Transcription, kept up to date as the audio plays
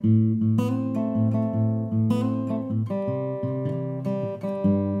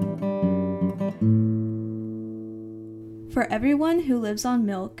Everyone who lives on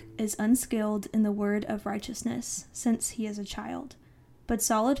milk is unskilled in the word of righteousness, since he is a child. But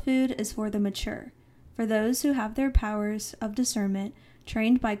solid food is for the mature, for those who have their powers of discernment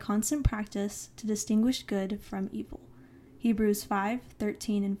trained by constant practice to distinguish good from evil. Hebrews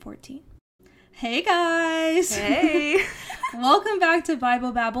 5:13 and 14. Hey guys! Hey! Welcome back to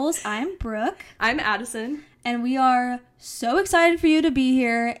Bible Babbles. I'm Brooke. I'm Addison. And we are so excited for you to be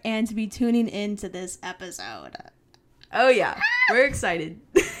here and to be tuning into this episode. Oh yeah, we're excited.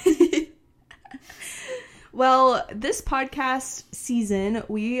 Well, this podcast season,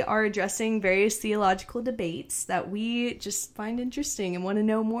 we are addressing various theological debates that we just find interesting and want to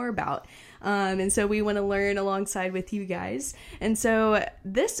know more about. And so we want to learn alongside with you guys. And so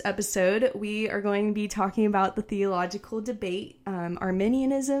this episode, we are going to be talking about the theological debate,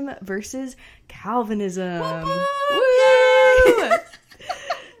 Arminianism versus Calvinism. Woo!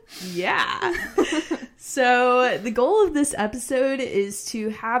 Yeah. So the goal of this episode is to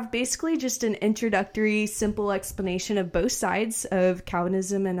have basically just an introductory, simple explanation of both sides of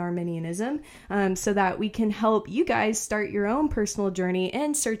Calvinism and Arminianism, so that we can help you guys start your own personal journey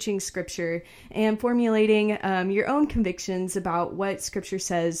in searching Scripture and formulating your own convictions about what Scripture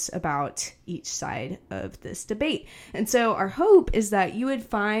says about each side of this debate. And so our hope is that you would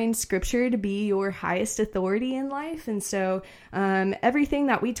find Scripture to be your highest authority in life. And so everything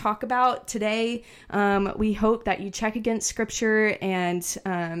that we talk about today, we hope that you check against Scripture and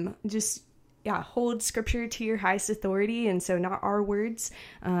hold Scripture to your highest authority. And so not our words,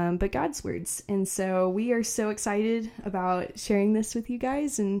 but God's words. And so we are so excited about sharing this with you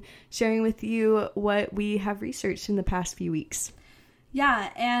guys and sharing with you what we have researched in the past few weeks. Yeah,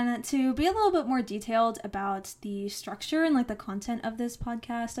 and to be a little bit more detailed about the structure and the content of this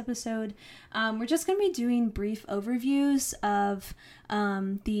podcast episode, we're just going to be doing brief overviews of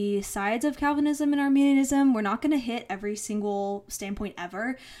the sides of Calvinism and Arminianism. We're not going to hit every single standpoint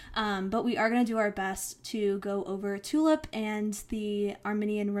ever, but we are going to do our best to go over Tulip and the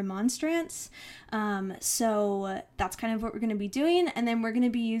Arminian Remonstrance. So that's kind of what we're going to be doing, and then we're going to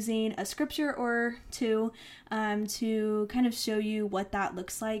be using a scripture or two to kind of show you what that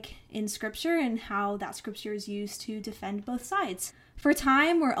looks like in Scripture and how that Scripture is used to defend both sides. For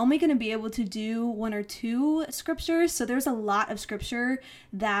time, we're only going to be able to do one or two scriptures, so there's a lot of Scripture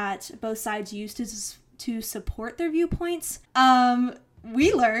that both sides use to support their viewpoints.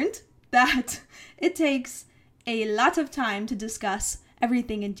 We learned that it takes a lot of time to discuss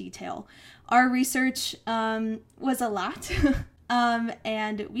everything in detail. Our research was a lot.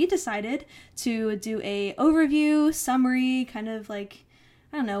 And we decided to do a overview, summary, kind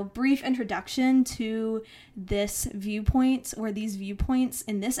of brief introduction to this viewpoint or these viewpoints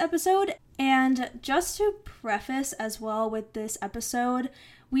in this episode. And just to preface as well with this episode,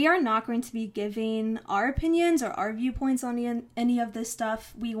 we are not going to be giving our opinions or our viewpoints on any of this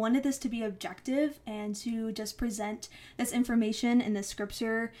stuff. We wanted this to be objective and to just present this information in the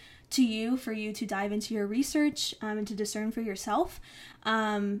scripture to you for you to dive into your research and to discern for yourself,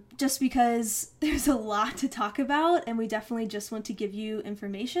 just because there's a lot to talk about, and we definitely just want to give you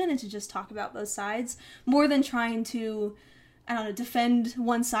information and to just talk about both sides more than trying to, defend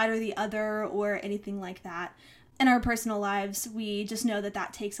one side or the other or anything like that. In our personal lives, we just know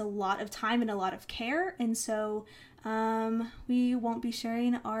that takes a lot of time and a lot of care, and so we won't be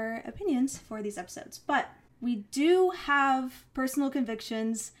sharing our opinions for these episodes. But we do have personal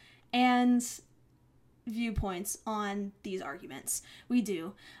convictions and viewpoints on these arguments. We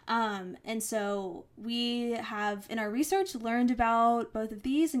do. And so we have, in our research, learned about both of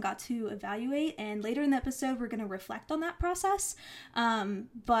these and got to evaluate. And later in the episode, we're going to reflect on that process.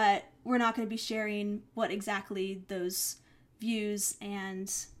 But we're not going to be sharing what exactly those views and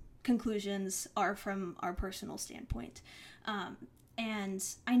conclusions are from our personal standpoint. And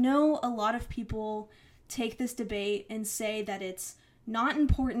I know a lot of people take this debate and say that it's not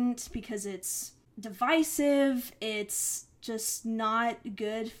important because it's divisive, it's just not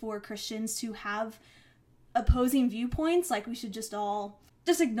good for Christians to have opposing viewpoints, we should just all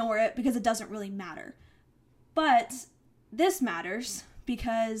ignore it because it doesn't really matter. But this matters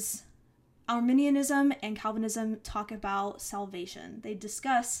because Arminianism and Calvinism talk about salvation. They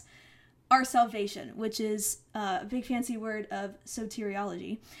discuss our salvation, which is a big fancy word of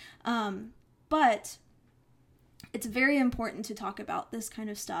soteriology. But it's very important to talk about this kind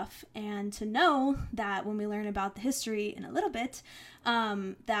of stuff and to know that when we learn about the history in a little bit,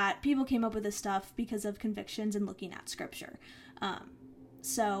 that people came up with this stuff because of convictions and looking at Scripture.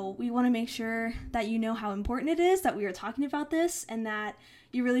 So we want to make sure that you know how important it is that we are talking about this and that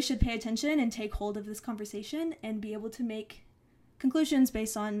you really should pay attention and take hold of this conversation and be able to make conclusions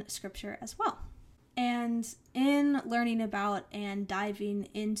based on Scripture as well. And in learning about and diving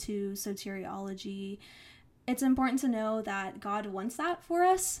into soteriology, it's important to know that God wants that for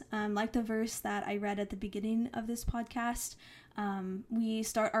us. Like the verse that I read at the beginning of this podcast, we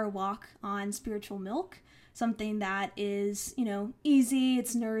start our walk on spiritual milk, something that is, easy,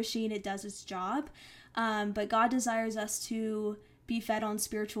 it's nourishing, it does its job. But God desires us to be fed on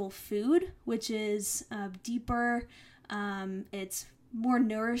spiritual food, which is deeper, it's more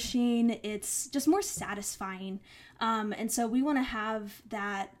nourishing, it's just more satisfying. And so we want to have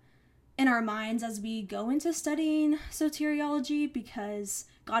that in our minds as we go into studying soteriology, because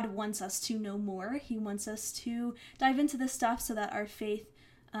God wants us to know more. He wants us to dive into this stuff so that our faith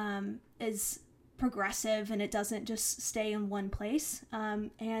is progressive and it doesn't just stay in one place.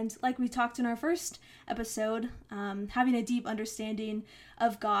 And like we talked in our first episode, having a deep understanding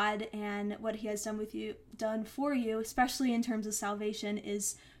of God and what he has done for you, especially in terms of salvation,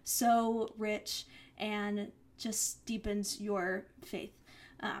 is so rich and just deepens your faith.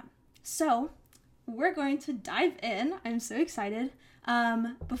 So we're going to dive in. I'm so excited.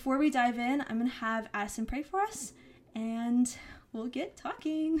 Before we dive in, I'm going to have Addison pray for us and we'll get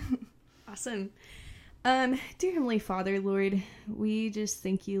talking. Awesome. Dear Heavenly Father, Lord, we just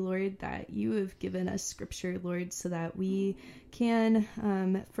thank you, Lord, that you have given us scripture, Lord, so that we can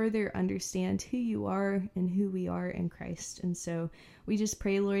further understand who you are and who we are in Christ. And so we just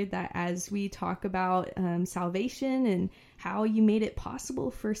pray, Lord, that as we talk about salvation and how you made it possible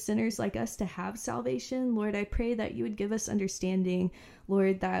for sinners like us to have salvation, Lord, I pray that you would give us understanding,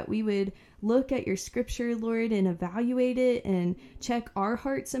 Lord, that we would look at your scripture, Lord, and evaluate it and check our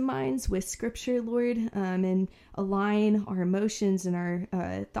hearts and minds with scripture, Lord, and align our emotions and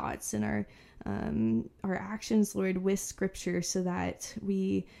our thoughts and our actions, Lord, with scripture, so that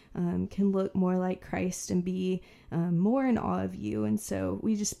we can look more like Christ and be more in awe of you. And so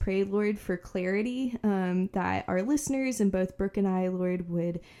we just pray, Lord, for clarity, that our listeners and both Brooke and I, Lord,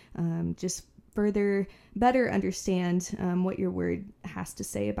 would just better understand what your word has to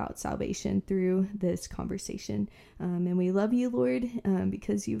say about salvation through this conversation. And we love you, Lord,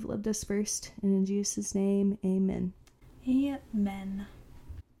 because you've loved us first. And in Jesus' name, amen. Amen.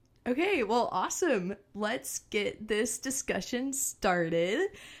 Okay, well, awesome. Let's get this discussion started.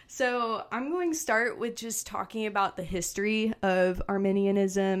 So I'm going to start with just talking about the history of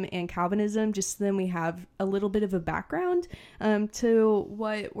Arminianism and Calvinism, just so then we have a little bit of a background to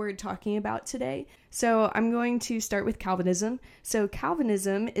what we're talking about today. So I'm going to start with Calvinism. So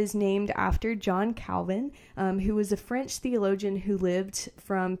Calvinism is named after John Calvin, who was a French theologian who lived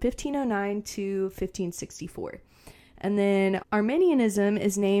from 1509 to 1564. And then Arminianism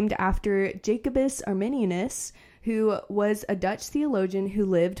is named after Jacobus Arminianus, who was a Dutch theologian who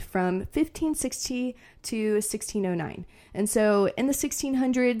lived from 1560 to 1609. And so in the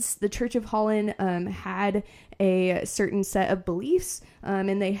 1600s, the Church of Holland had a certain set of beliefs,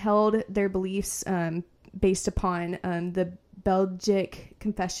 and they held their beliefs based upon the Belgic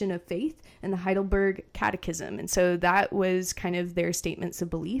Confession of Faith and the Heidelberg Catechism. And so that was kind of their statements of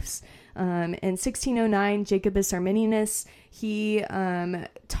beliefs. In 1609, Jacobus Arminianus, he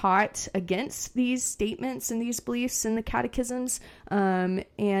taught against these statements and these beliefs in the catechisms,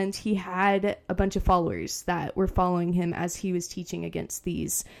 and he had a bunch of followers that were following him as he was teaching against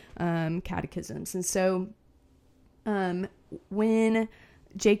these catechisms. And so when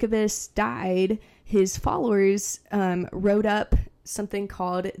Jacobus died, his followers wrote up something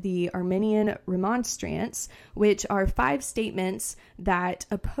called the Arminian Remonstrance, which are 5 statements that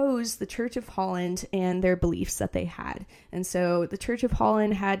oppose the Church of Holland and their beliefs that they had. And so the Church of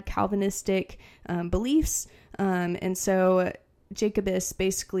Holland had Calvinistic beliefs, and so Jacobus,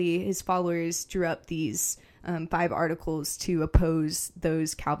 basically, his followers drew up these 5 articles to oppose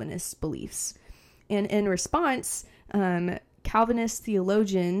those Calvinist beliefs. And in response, Calvinist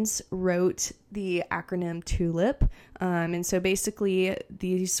theologians wrote the acronym TULIP. And so basically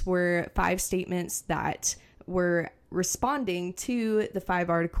these were 5 statements that were responding to the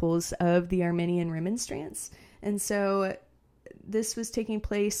 5 articles of the Arminian Remonstrance. And so this was taking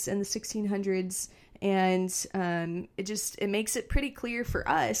place in the 1600s, and it makes it pretty clear for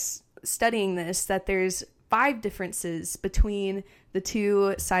us studying this that there's 5 differences between the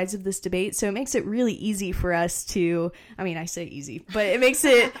 2 sides of this debate. So it makes it really easy for us to, I say easy, but it makes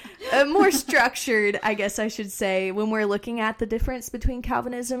it more structured, I guess I should say, when we're looking at the difference between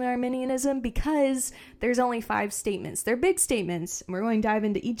Calvinism and Arminianism, because there's only 5 statements. They're big statements, and we're going to dive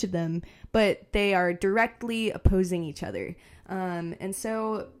into each of them, but they are directly opposing each other. And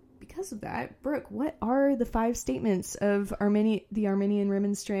so because of that, Brooke, what are the 5 statements of the Arminian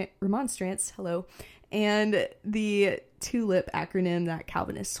Remonstrance, and the TULIP acronym that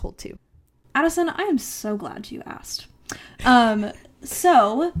Calvinists hold to? Addison, I am so glad you asked.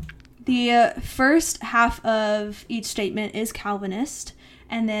 So the first half of each statement is Calvinist,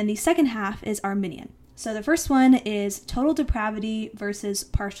 and then the second half is Arminian. So the first one is total depravity versus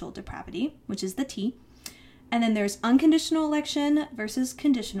partial depravity, which is the T. And then there's unconditional election versus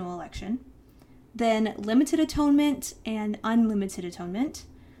conditional election. Then limited atonement and unlimited atonement.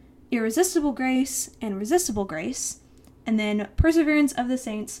 Irresistible grace and resistible grace. And then perseverance of the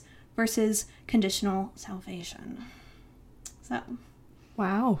saints versus conditional salvation. So,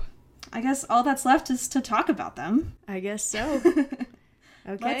 wow. I guess all that's left is to talk about them. I guess so.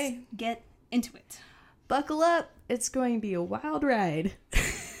 Okay. Let's get into it. Buckle up. It's going to be a wild ride.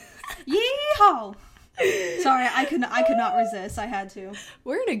 Yeehaw! Sorry, I could not resist. I had to.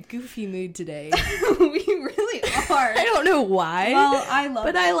 We're in a goofy mood today. We really are. I don't know why. Well, I love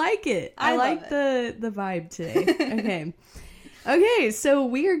it. But I like it. I like the vibe today. Okay, so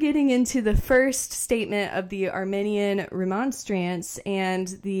we are getting into the first statement of the Arminian Remonstrance and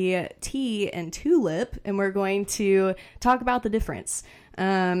the T and tulip, and we're going to talk about the difference.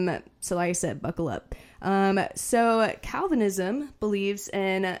 So like I said, buckle up. So Calvinism believes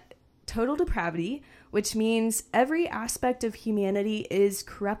in total depravity, which means every aspect of humanity is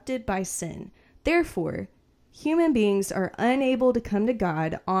corrupted by sin. Therefore, human beings are unable to come to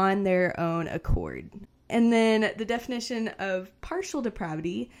God on their own accord. And then the definition of partial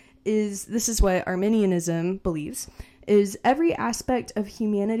depravity is, this is what Arminianism believes, is every aspect of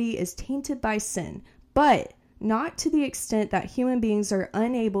humanity is tainted by sin, but not to the extent that human beings are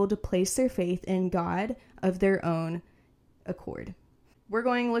unable to place their faith in God of their own accord. We're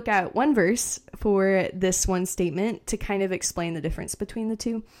going to look at one verse for this one statement to kind of explain the difference between the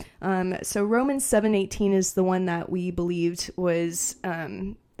two. So Romans 7:18 is the one that we believed was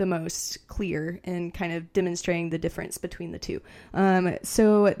the most clear in kind of demonstrating the difference between the two.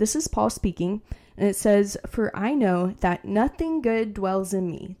 So this is Paul speaking, and it says, "For I know that nothing good dwells in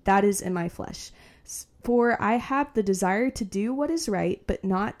me, that is in my flesh. For I have the desire to do what is right, but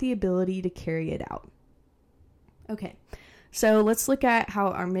not the ability to carry it out." Okay, so let's look at how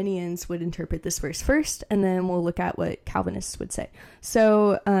Arminians would interpret this verse first, and then we'll look at what Calvinists would say.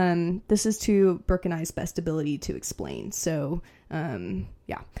 So this is to Brooke and I's best ability to explain. So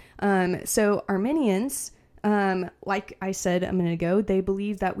so Arminians, like I said a minute ago, they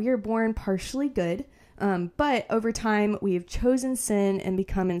believe that we are born partially good, but over time we have chosen sin and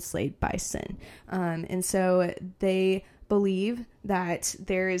become enslaved by sin. And so they believe that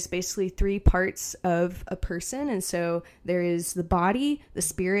there is basically three parts of a person. And so there is the body, the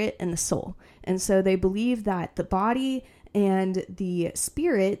spirit, and the soul. And so they believe that the body and the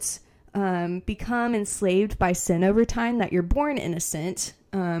spirit become enslaved by sin over time, that you're born innocent,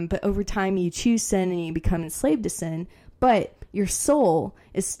 but over time you choose sin and you become enslaved to sin, but your soul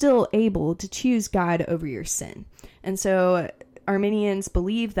is still able to choose God over your sin. And so Arminians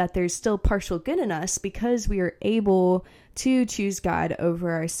believe that there's still partial good in us because we are able to choose God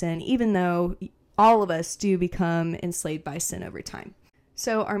over our sin, even though all of us do become enslaved by sin over time.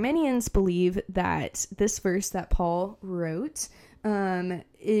 So Arminians believe that this verse that Paul wrote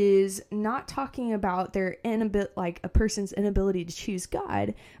is not talking about their a person's inability to choose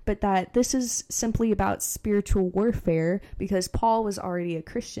God, but that this is simply about spiritual warfare because Paul was already a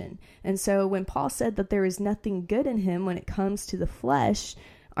Christian. And so when Paul said that there is nothing good in him when it comes to the flesh,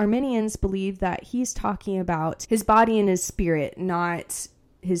 Arminians believe that he's talking about his body and his spirit, not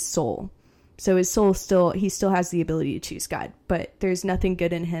his soul. So his soul he still has the ability to choose God, but there's nothing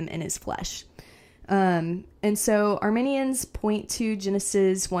good in him in his flesh. And so Arminians point to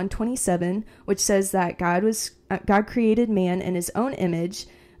Genesis 1:27, which says that God created man in his own image.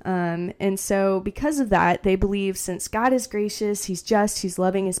 And so because of that, they believe since God is gracious, he's just, he's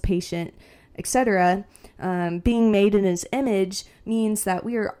loving, he's patient, etc., being made in his image means that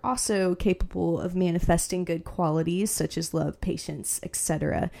we are also capable of manifesting good qualities such as love, patience,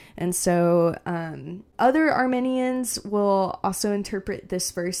 etc. And so other Arminians will also interpret this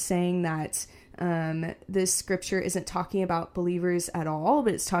verse saying that this scripture isn't talking about believers at all,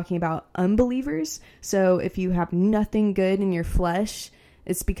 but it's talking about unbelievers. So if you have nothing good in your flesh,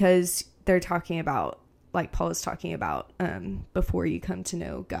 it's because they're talking about, like Paul is talking about, before you come to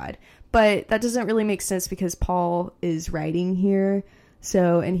know God. But that doesn't really make sense because Paul is writing here,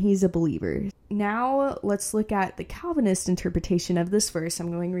 and he's a believer. Now let's look at the Calvinist interpretation of this verse.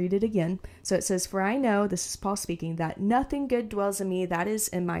 I'm going to read it again. So it says, "For I know," this is Paul speaking, "that nothing good dwells in me, that is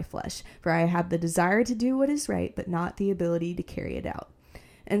in my flesh. For I have the desire to do what is right, but not the ability to carry it out."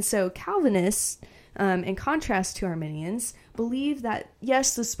 And so Calvinists, in contrast to Arminians, believe that,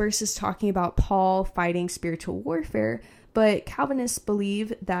 yes, this verse is talking about Paul fighting spiritual warfare, But Calvinists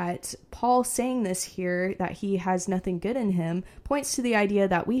believe that Paul saying this here, that he has nothing good in him, points to the idea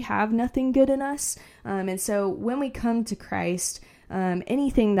that we have nothing good in us. And so when we come to Christ,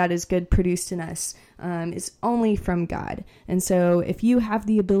 anything that is good produced in us is only from God. And so if you have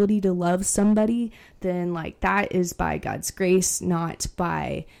the ability to love somebody, then like that is by God's grace, not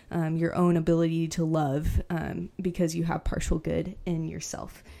by your own ability to love, because you have partial good in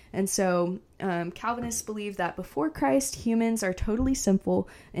yourself. And so Calvinists believe that before Christ, humans are totally sinful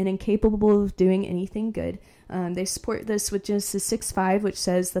and incapable of doing anything good. They support this with Genesis 6:5, which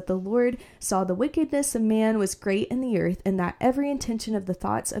says that the Lord saw the wickedness of man was great in the earth, and that every intention of the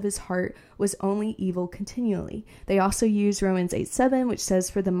thoughts of his heart was only evil continually. They also use Romans 8:7, which says,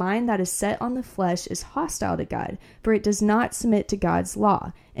 for the mind that is set on the flesh is hostile to God, for it does not submit to God's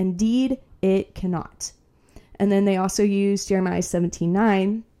law. Indeed, it cannot. And then they also use Jeremiah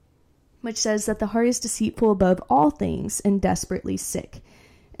 17:9, which says that the heart is deceitful above all things and desperately sick.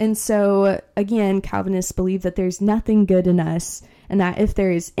 And so, again, Calvinists believe that there's nothing good in us, and that if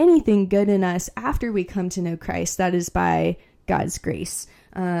there is anything good in us after we come to know Christ, that is by God's grace.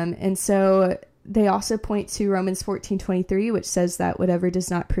 And so they also point to Romans 14:23, which says that whatever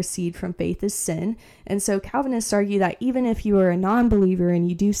does not proceed from faith is sin. And so Calvinists argue that even if you are a non-believer and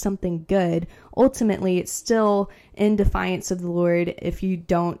you do something good, ultimately it's still in defiance of the Lord if you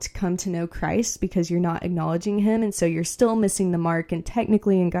don't come to know Christ, because you're not acknowledging him. And so you're still missing the mark. And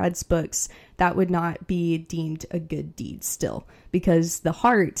technically in God's books, that would not be deemed a good deed still, because the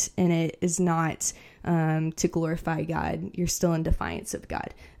heart in it is not to glorify God. You're still in defiance of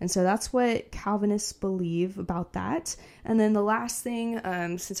God. And so that's what Calvinists believe about that. And then the last thing,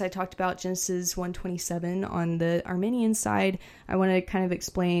 since I talked about Genesis 1:27 on the Arminian side, I want to kind of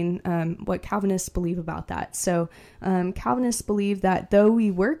explain what Calvinists believe about that. So Calvinists believe that though we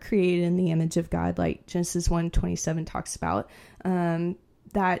were created in the image of God, like Genesis 1:27 talks about,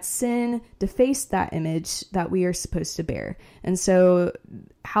 that sin defaced that image that we are supposed to bear. And so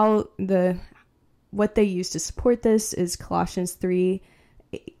what they use to support this is Colossians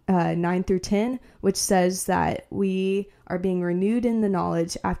 3:9-10, which says that we are being renewed in the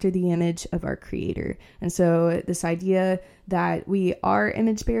knowledge after the image of our Creator. And so this idea that we are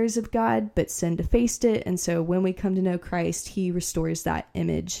image bearers of God, but sin defaced it. And so when we come to know Christ, he restores that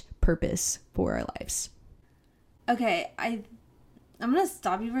image purpose for our lives. Okay, I'm gonna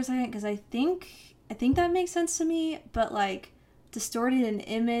stop you for a second, because I think that makes sense to me, but like distorted an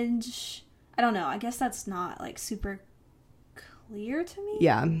image, I don't know. I guess that's not like super clear to me.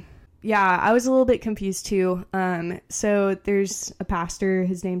 Yeah, I was a little bit confused too. So there's a pastor,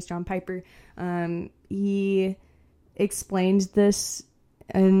 his name's John Piper. He explained this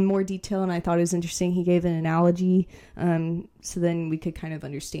in more detail, and I thought it was interesting. He gave an analogy, so then we could kind of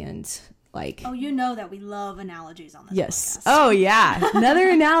understand. Like, oh, you know that we love analogies on this yes podcast. Oh yeah, another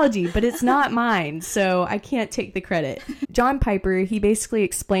analogy, but it's not mine, so I can't take the credit. John Piper, he basically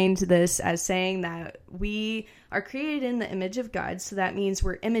explained this as saying that we are created in the image of God, so that means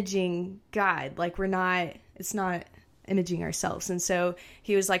we're imaging God, like it's not imaging ourselves. And so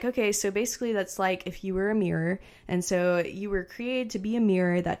he was like, okay, so basically that's like if you were a mirror, and so you were created to be a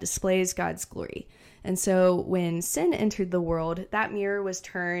mirror that displays God's glory. And so when sin entered the world, that mirror was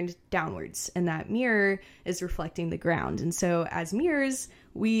turned downwards, and that mirror is reflecting the ground. And so as mirrors,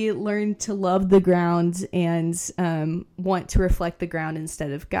 we learn to love the ground and want to reflect the ground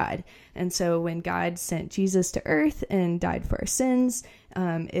instead of God. And so when God sent Jesus to earth and died for our sins,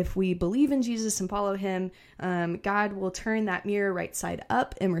 if we believe in Jesus and follow him, God will turn that mirror right side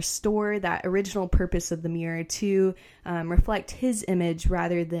up and restore that original purpose of the mirror to reflect his image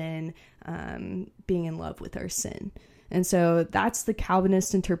rather than being in love with our sin. And so that's the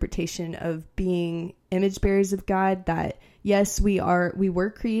Calvinist interpretation of being image bearers of God, that yes, we were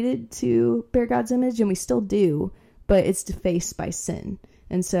created to bear God's image, and we still do, but it's defaced by sin.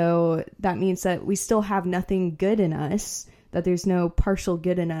 And so that means that we still have nothing good in us, that there's no partial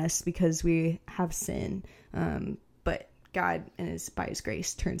good in us because we have sin. But God, by his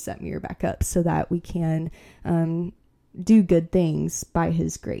grace, turns that mirror back up so that we can do good things by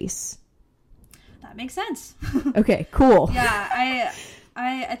his grace. That makes sense. Okay, cool. Yeah,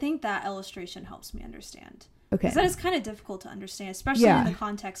 I think that illustration helps me understand. Okay. Because that is kind of difficult to understand, especially in the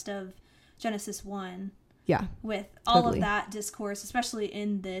context of Genesis 1. Yeah. With all of that discourse, especially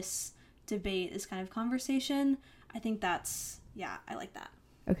in this debate, this kind of conversation. I think I like that.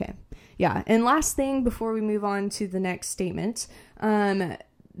 Okay. Yeah. And last thing before we move on to the next statement,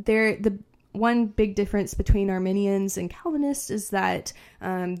 one big difference between Arminians and Calvinists is that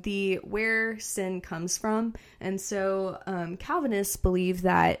where sin comes from. And so Calvinists believe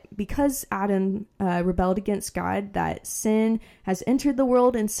that because Adam rebelled against God, that sin has entered the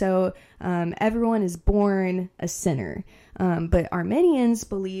world, and so everyone is born a sinner. But Arminians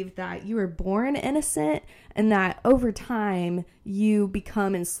believe that you are born innocent, and that over time you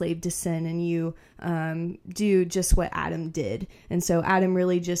become enslaved to sin, and you do just what Adam did. And so Adam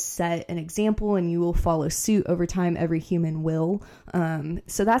really just set an example, and you will follow suit over time. Every human will.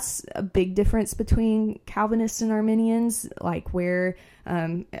 So that's a big difference between Calvinists and Arminians. Like, where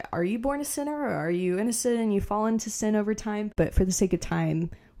are you born a sinner, or are you innocent and you fall into sin over time? But for the sake of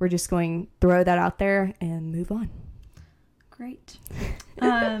time, we're just going to throw that out there and move on. Great.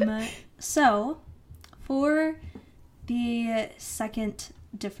 So for the second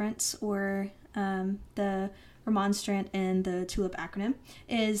difference, or the remonstrant and the TULIP acronym,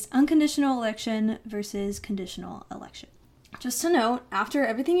 is unconditional election versus conditional election. Just to note, after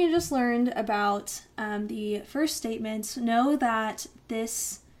everything you just learned about the first statements, know that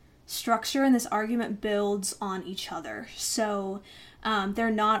this structure and this argument builds on each other. So they're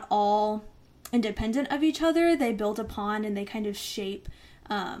not all independent of each other. They build upon and they kind of shape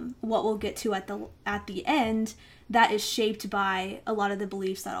what we'll get to at the end, that is shaped by a lot of the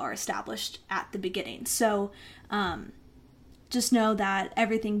beliefs that are established at the beginning. So just know that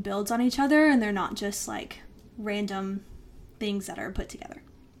everything builds on each other, and they're not just like random things that are put together.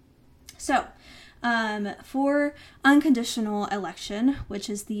 So for unconditional election, which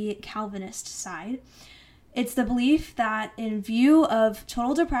is the Calvinist side, it's the belief that in view of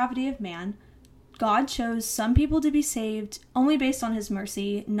total depravity of man, God chose some people to be saved only based on his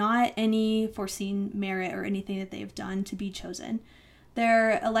mercy, not any foreseen merit or anything that they've done to be chosen.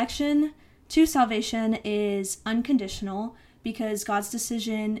 Their election to salvation is unconditional because God's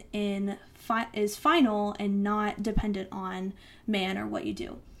decision is final and not dependent on man or what you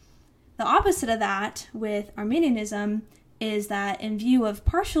do. The opposite of that with Arminianism is that in view of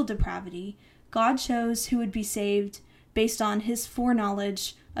partial depravity, God chose who would be saved based on his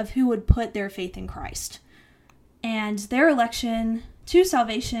foreknowledge of who would put their faith in Christ. And their election to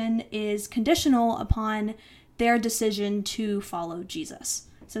salvation is conditional upon their decision to follow Jesus.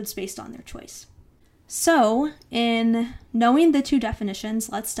 So it's based on their choice. So, in knowing the two definitions,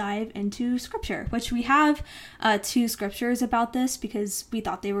 let's dive into scripture, which we have two scriptures about this because we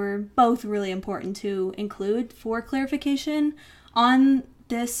thought they were both really important to include for clarification on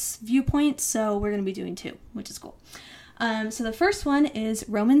this viewpoint. So we're going to be doing two, which is cool. So the first one is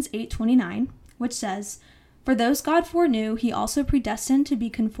Romans 8:29, which says, "For those God foreknew, he also predestined to be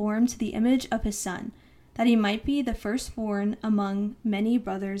conformed to the image of his Son, that he might be the firstborn among many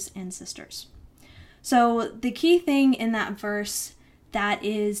brothers and sisters." So the key thing in that verse that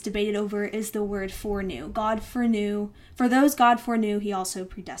is debated over is the word foreknew. God foreknew. For those God foreknew, he also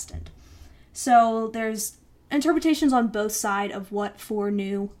predestined. So there's interpretations on both sides of what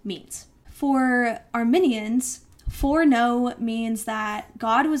foreknew means. For Arminians, foreknow means that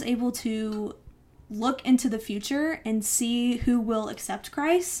God was able to look into the future and see who will accept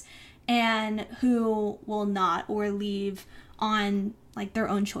Christ and who will not, or leave on like their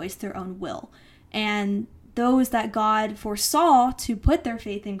own choice, their own will. And those that God foresaw to put their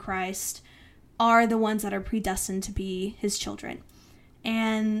faith in Christ are the ones that are predestined to be his children.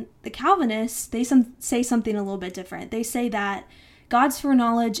 And the Calvinists, they say something a little bit different. They say that God's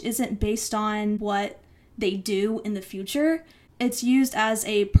foreknowledge isn't based on what they do in the future. It's used as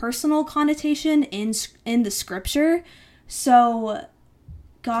a personal connotation in the scripture. So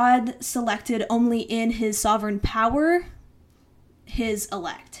God selected only in his sovereign power his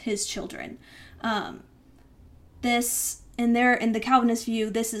elect, his children. This in the Calvinist view,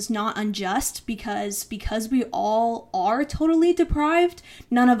 this is not unjust because we all are totally deprived,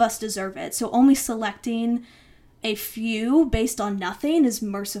 none of us deserve it. So only selecting a few based on nothing is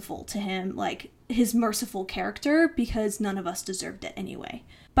merciful to him, like his merciful character, because none of us deserved it anyway.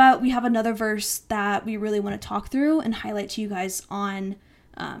 But we have another verse that we really want to talk through and highlight to you guys on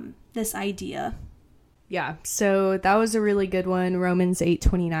this idea. Yeah, so that was a really good one, Romans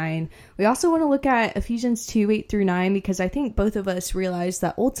 8:29. We also want to look at Ephesians 2:8-9, because I think both of us realize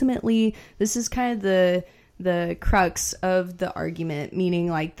that ultimately this is kind of the crux of the argument, meaning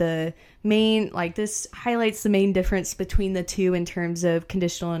like the main, like this highlights the main difference between the two in terms of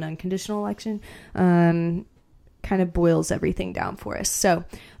conditional and unconditional election. Kind of boils everything down for us. So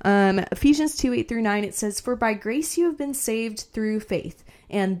Ephesians 2:8-9, it says, "For by grace you have been saved through faith,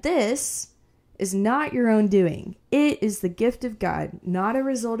 and this is not your own doing. It is the gift of God, not a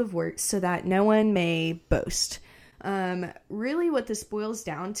result of works, so that no one may boast." Really what this boils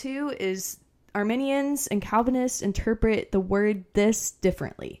down to is Arminians and Calvinists interpret the word this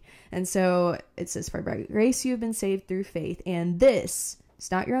differently. And so it says, for by grace you have been saved through faith, and this,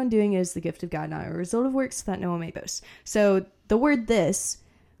 it's not your own doing, it is the gift of God, not a result of works, so that no one may boast. So the word this,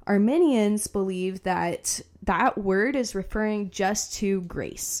 Arminians believe that that word is referring just to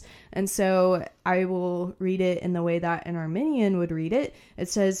grace. And so I will read it in the way that an Arminian would read it. It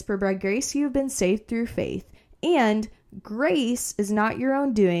says, for by grace you have been saved through faith, and grace is not your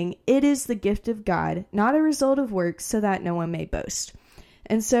own doing, it is the gift of God, not a result of works, so that no one may boast.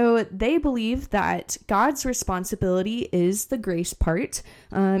 And so they believe that God's responsibility is the grace part,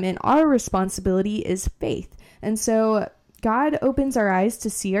 and our responsibility is faith. And so God opens our eyes to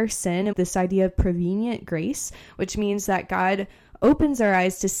see our sin, this idea of prevenient grace, which means that God opens our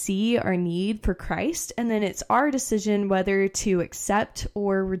eyes to see our need for Christ, and then it's our decision whether to accept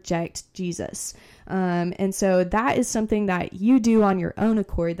or reject Jesus. And so that is something that you do on your own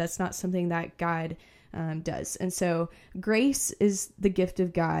accord. That's not something that God does. And so grace is the gift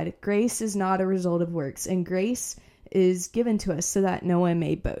of God. Grace is not a result of works, and grace is given to us so that no one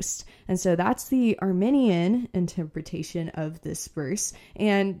may boast. And so that's the Arminian interpretation of this verse.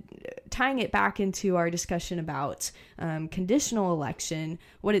 And tying it back into our discussion about conditional election,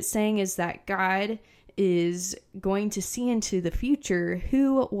 what it's saying is that God is going to see into the future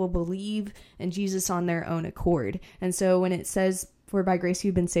who will believe in Jesus on their own accord. And so when it says, for by grace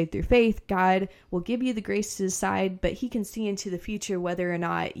you've been saved through faith, God will give you the grace to decide, but he can see into the future whether or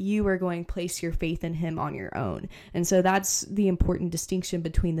not you are going to place your faith in him on your own. And so that's the important distinction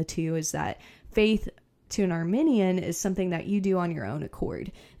between the two, is that faith to an Arminian is something that you do on your own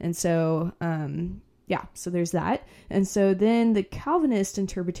accord. And so, so there's that. And so then the Calvinist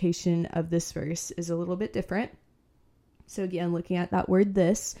interpretation of this verse is a little bit different. So again, looking at that word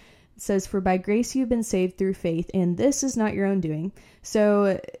this, it says, for by grace you've been saved through faith, and this is not your own doing.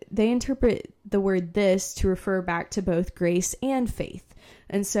 So they interpret the word this to refer back to both grace and faith.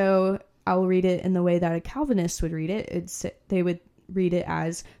 And so I'll read it in the way that a Calvinist would read it. They would read it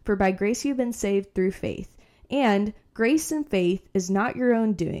as, for by grace you've been saved through faith, and grace and faith is not your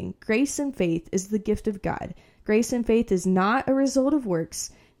own doing. Grace and faith is the gift of God. Grace and faith is not a result of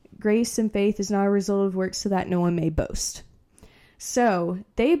works. Grace and faith is not a result of works, so that no one may boast. So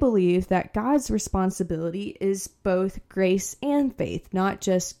they believe that God's responsibility is both grace and faith, not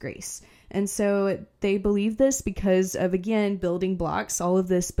just grace. And so they believe this because of, again, building blocks. All of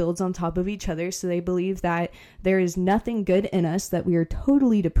this builds on top of each other. So they believe that there is nothing good in us, that we are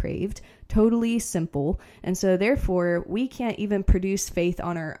totally depraved, totally sinful. And so therefore, we can't even produce faith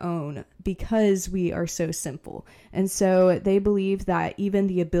on our own because we are so sinful. And so they believe that even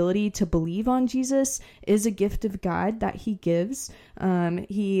the ability to believe on Jesus is a gift of God that he gives.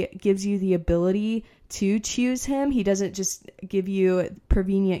 He gives you the ability to choose him. He doesn't just give you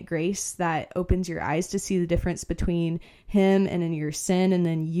prevenient grace that opens your eyes to see the difference between him and in your sin, and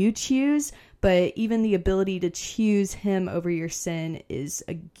then you choose, but even the ability to choose him over your sin is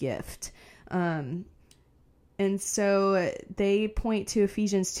a gift. And so they point to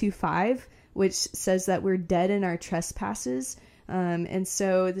Ephesians 2:5, which says that we're dead in our trespasses. And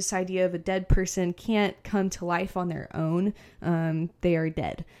so this idea of a dead person can't come to life on their own. They are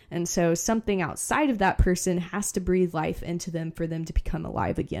dead. And so something outside of that person has to breathe life into them for them to become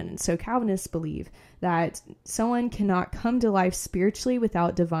alive again. And so Calvinists believe that someone cannot come to life spiritually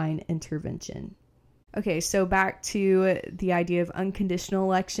without divine intervention. Okay, so back to the idea of unconditional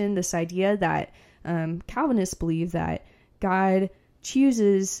election, this idea that Calvinists believe that God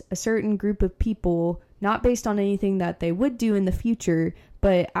chooses a certain group of people not based on anything that they would do in the future,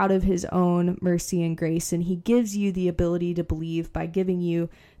 but out of his own mercy and grace. And he gives you the ability to believe by giving you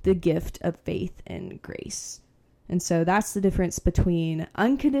the gift of faith and grace. And so that's the difference between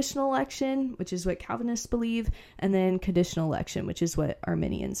unconditional election, which is what Calvinists believe, and then conditional election, which is what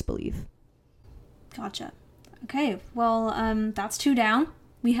Arminians believe. Gotcha. Okay, well, that's 2 down.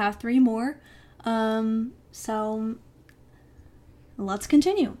 We have 3 more. So let's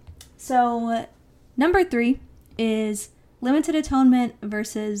continue. So number 3 is limited atonement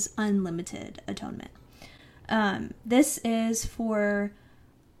versus unlimited atonement. This is for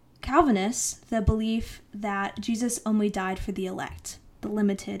Calvinists, the belief that Jesus only died for the elect, the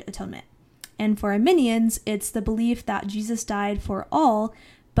limited atonement. And for Arminians, it's the belief that Jesus died for all,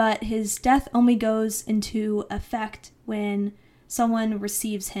 but his death only goes into effect when someone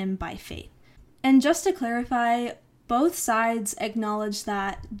receives him by faith. And just to clarify, both sides acknowledge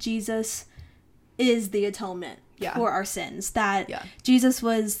that Jesus is the atonement. for our sins, that Yeah. Jesus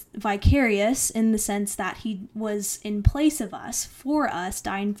was vicarious in the sense that he was in place of us, for us,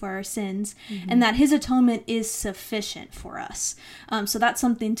 dying for our sins, and that his atonement is sufficient for us. So that's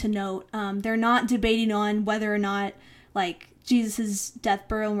something to note. They're not debating on whether or not, like, Jesus's death,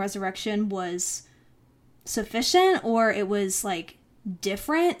 burial, and resurrection was sufficient or it was, like,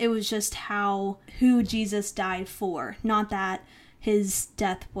 different. It was just who Jesus died for, not that his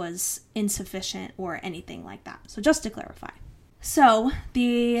death was insufficient or anything like that. So just to clarify. So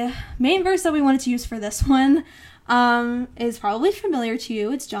the main verse that we wanted to use for this one is probably familiar to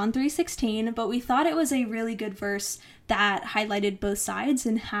you. It's John 3:16, but we thought it was a really good verse that highlighted both sides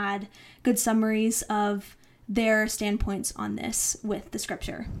and had good summaries of their standpoints on this with the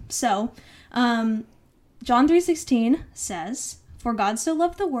scripture. So John 3:16 says, "For God so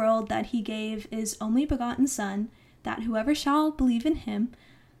loved the world that he gave his only begotten Son, that whoever shall believe in him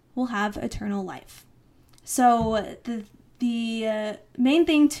will have eternal life." So the main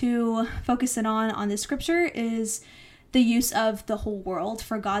thing to focus in on this scripture is the use of the whole world.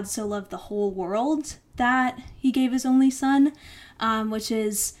 For God so loved the whole world that he gave his only Son, which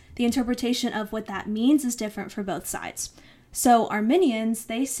is the interpretation of what that means is different for both sides. So Arminians,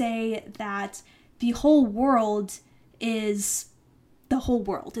 they say that the whole world is the whole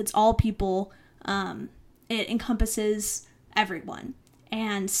world. It's all people. It encompasses everyone.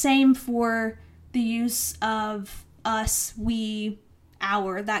 And same for the use of us, we,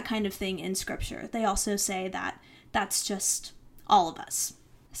 our, that kind of thing in scripture. They also say that that's just all of us.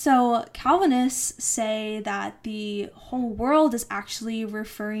 So Calvinists say that the whole world is actually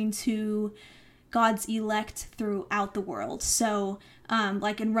referring to God's elect throughout the world. So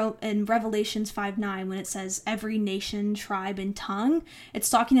like in Revelations 5:9, when it says every nation, tribe, and tongue, it's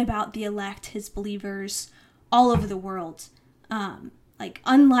talking about the elect, his believers, all over the world. Like,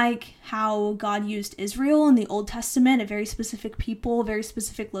 unlike how God used Israel in the Old Testament, a very specific people, a very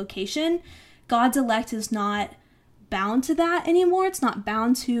specific location, God's elect is not bound to that anymore. It's not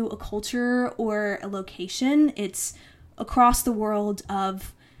bound to a culture or a location. It's across the world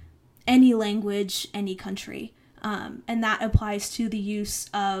of any language, any country. And that applies to the use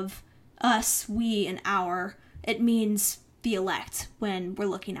of us, we, and our. It means the elect when we're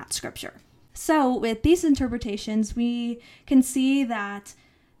looking at scripture. So with these interpretations, we can see that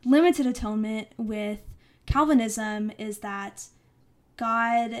limited atonement with Calvinism is that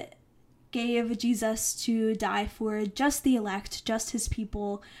God gave Jesus to die for just the elect, just his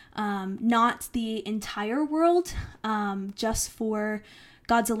people, not the entire world, just for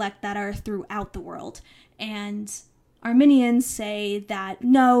God's elect that are throughout the world. And Arminians say that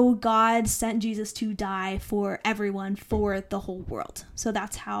no, God sent Jesus to die for everyone, for the whole world. So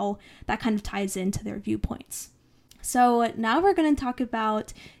that's how that kind of ties into their viewpoints. So now we're going to talk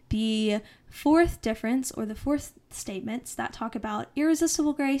about the fourth difference, or the fourth statements that talk about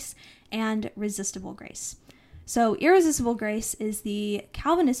irresistible grace and resistible grace. So irresistible grace is the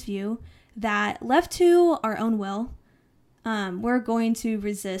Calvinist view that left to our own will, we're going to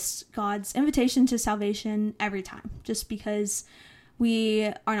resist God's invitation to salvation every time, just because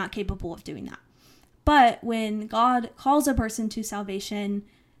we are not capable of doing that. But when God calls a person to salvation,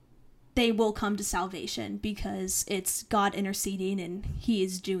 they will come to salvation because it's God interceding and he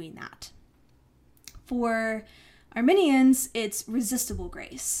is doing that. For Arminians, it's resistible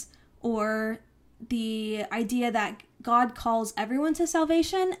grace, or the idea that God calls everyone to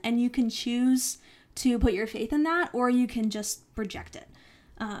salvation and you can choose to put your faith in that, or you can just reject it.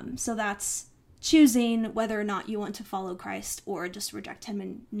 So that's choosing whether or not you want to follow Christ or just reject him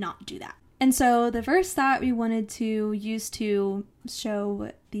and not do that. And so the verse that we wanted to use to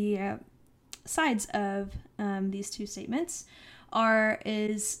show the sides of these two statements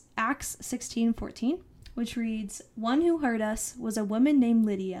is Acts 16:14, which reads, "One who heard us was a woman named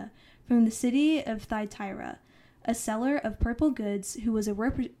Lydia from the city of Thyatira, a seller of purple goods who was a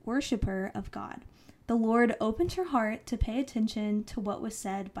worshiper of God. The Lord opened her heart to pay attention to what was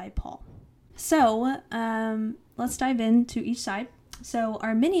said by Paul." So let's dive into each side. So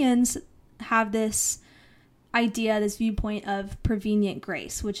Arminians have this idea, this viewpoint of prevenient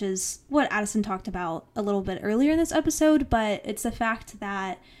grace, which is what Addison talked about a little bit earlier in this episode, but it's the fact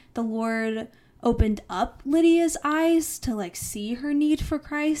that the Lord opened up Lydia's eyes to see her need for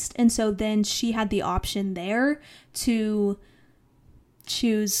Christ, and so then she had the option there to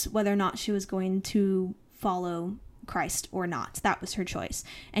choose whether or not she was going to follow Christ or not. That was her choice.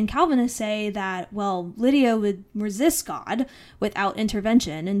 And Calvinists say that, well, Lydia would resist God without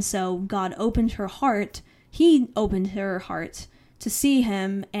intervention, and so God opened her heart. He opened her heart to see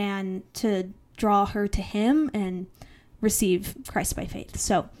him and to draw her to him and receive Christ by faith.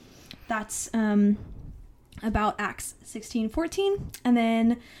 So that's about Acts 16:14. And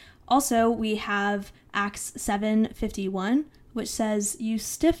then also we have Acts 7:51, which says, "You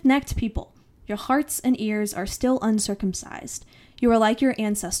stiff-necked people, your hearts and ears are still uncircumcised. You are like your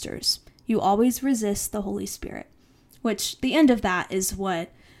ancestors. You always resist the Holy Spirit," which the end of that is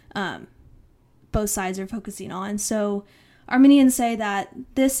what both sides are focusing on. So Arminians say that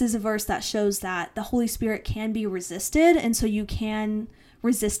this is a verse that shows that the Holy Spirit can be resisted, and so you can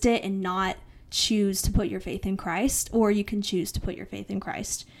resist it and not choose to put your faith in Christ, or you can choose to put your faith in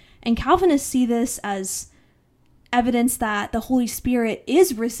Christ. And Calvinists see this as evidence that the Holy Spirit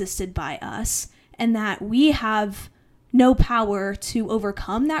is resisted by us and that we have no power to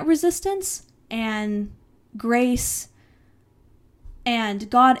overcome that resistance, and grace and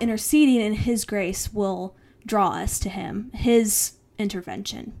God interceding in his grace will draw us to him, his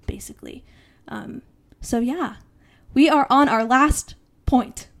intervention, basically. So yeah, we are on our last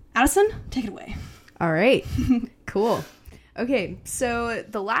point. Addison, take it away. All right. Cool. Okay, so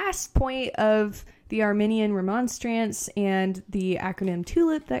the last point of the Arminian Remonstrance and the acronym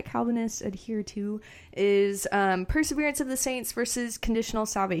TULIP that Calvinists adhere to is perseverance of the saints versus conditional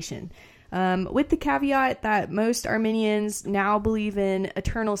salvation. With the caveat that most Arminians now believe in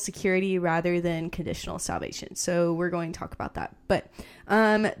eternal security rather than conditional salvation. So we're going to talk about that. But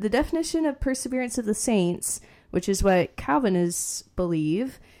the definition of perseverance of the saints, which is what Calvinists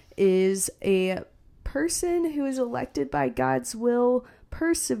believe, is a person who is elected by God's will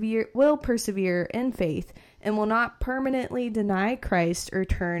persevere in faith and will not permanently deny Christ or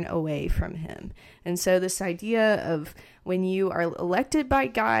turn away from him. And so this idea of when you are elected by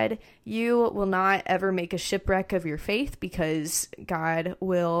God, you will not ever make a shipwreck of your faith, because God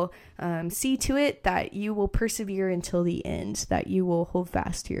will see to it that you will persevere until the end, that you will hold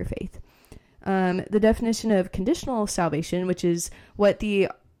fast to your faith. The definition of conditional salvation, which is what the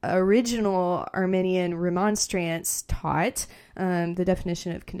original Arminian Remonstrance taught, the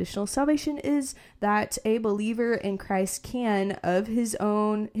definition of conditional salvation is that a believer in Christ can, of his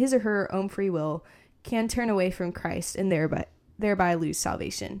or her own free will, can turn away from Christ and thereby lose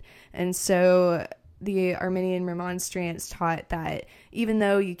salvation. And so the Arminian Remonstrance taught that even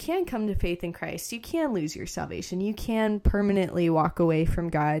though you can come to faith in Christ, you can lose your salvation. You can permanently walk away from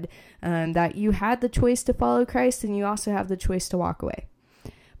God, that you had the choice to follow Christ and you also have the choice to walk away.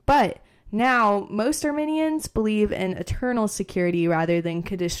 But now most Arminians believe in eternal security rather than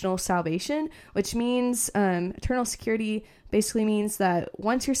conditional salvation, which means eternal security basically means that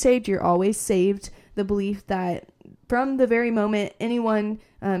once you're saved, you're always saved. The belief that from the very moment anyone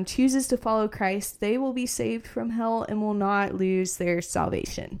chooses to follow Christ, they will be saved from hell and will not lose their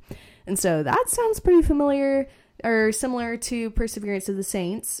salvation. And so that sounds pretty familiar or similar to perseverance of the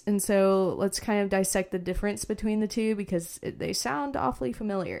saints. And so let's kind of dissect the difference between the two, because they sound awfully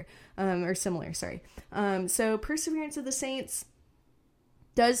familiar, or similar, sorry. So perseverance of the saints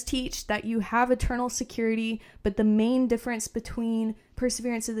does teach that you have eternal security, but the main difference between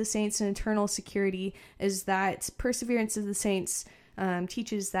perseverance of the saints and eternal security is that perseverance of the saints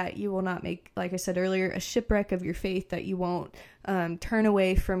teaches that you will not make, like I said earlier, a shipwreck of your faith, that you won't turn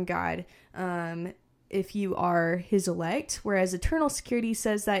away from God if you are his elect, whereas eternal security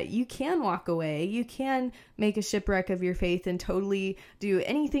says that you can walk away, you can make a shipwreck of your faith and totally do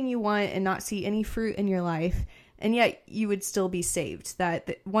anything you want and not see any fruit in your life, and yet you would still be saved.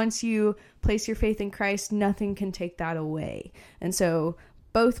 That once you place your faith in Christ, nothing can take that away. And so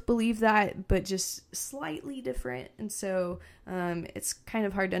both believe that, but just slightly different. And so it's kind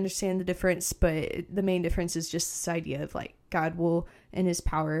of hard to understand the difference, but the main difference is just this idea of like God will, in his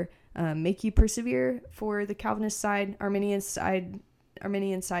power, make you persevere. For the Calvinist side, Arminian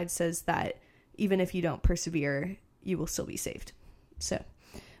side says that even if you don't persevere, you will still be saved. So,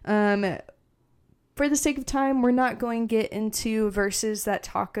 for the sake of time, we're not going to get into verses that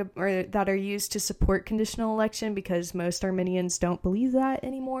or that are used to support conditional election, because most Arminians don't believe that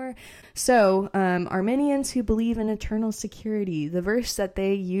anymore. So, Arminians who believe in eternal security, the verse that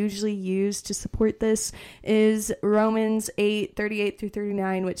they usually use to support this is Romans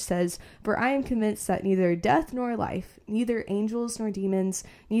 8:38-39, which says, "For I am convinced that neither death nor life, neither angels nor demons,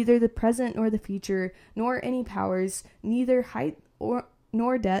 neither the present nor the future, nor any powers, neither height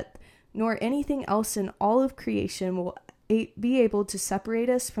nor depth, nor anything else in all of creation will be able to separate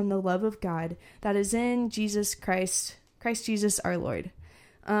us from the love of God that is in Christ Jesus our Lord."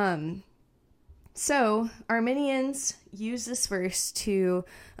 So Arminians use this verse to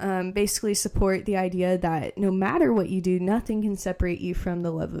basically support the idea that no matter what you do, nothing can separate you from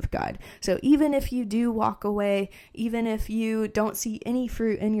the love of God. So even if you do walk away, even if you don't see any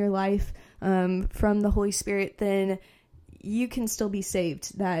fruit in your life from the Holy Spirit, then you can still be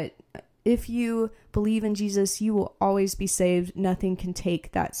saved. That if you believe in Jesus, you will always be saved. Nothing can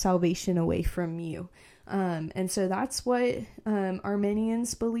take that salvation away from you. And so that's what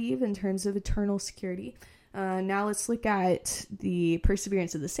Arminians believe in terms of eternal security. Now let's look at the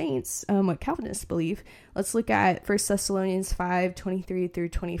perseverance of the saints, what Calvinists believe. Let's look at 1 Thessalonians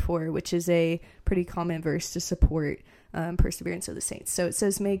 5:23-24, which is a pretty common verse to support perseverance of the saints. So it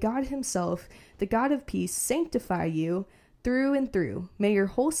says, "May God himself, the God of peace, sanctify you through and through. May your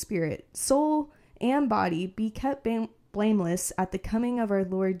whole spirit, soul, and body be kept blameless at the coming of our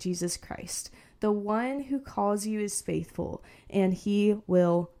Lord Jesus Christ. The one who calls you is faithful, and he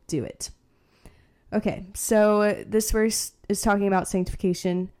will do it." Okay, so this verse is talking about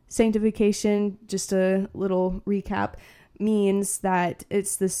sanctification. Sanctification, just a little recap, means that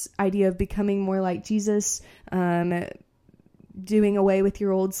it's this idea of becoming more like Jesus, doing away with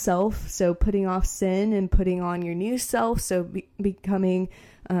your old self, so putting off sin and putting on your new self, so becoming,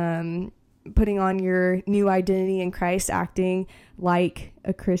 putting on your new identity in Christ, acting like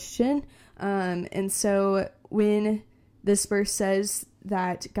a Christian. And so when this verse says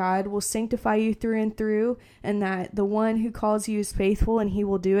that God will sanctify you through and through, and that the one who calls you is faithful and he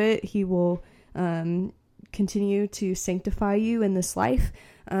will do it, he will continue to sanctify you in this life.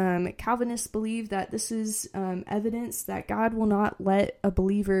 Calvinists believe that this is evidence that God will not let a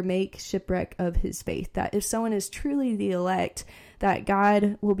believer make shipwreck of his faith, that if someone is truly the elect, that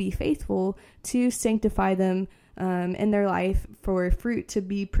God will be faithful to sanctify them in their life, for fruit to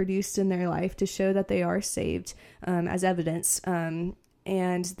be produced in their life to show that they are saved, as evidence,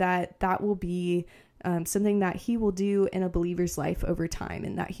 and that will be something that he will do in a believer's life over time,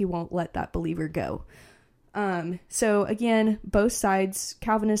 and that he won't let that believer go. So again, both sides,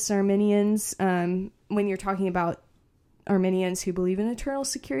 Calvinists and Arminians, when you're talking about Arminians who believe in eternal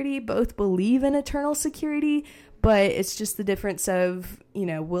security, both believe in eternal security, but it's just the difference of,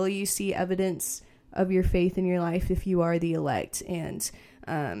 will you see evidence of your faith in your life if you are the elect? And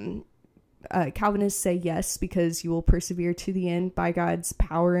Calvinists say yes, because you will persevere to the end by God's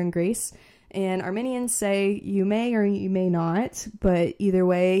power and grace. And Arminians say you may or you may not, but either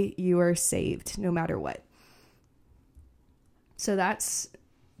way, you are saved no matter what. So that's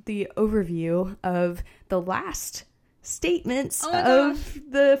the overview of the last statements of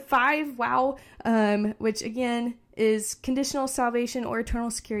the 5 wow, which again is conditional salvation or eternal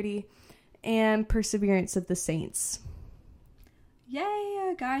security and perseverance of the saints.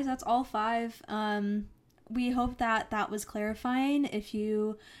 Yay, guys, that's all 5. We hope that was clarifying. If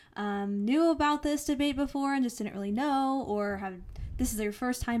you knew about this debate before and just didn't really know, or this is your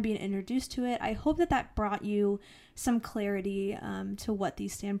first time being introduced to it, I hope that brought you some clarity to what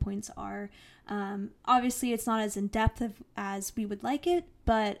these standpoints are. Obviously, it's not as in-depth as we would like it,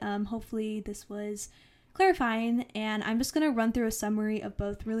 but hopefully this was clarifying. And I'm just going to run through a summary of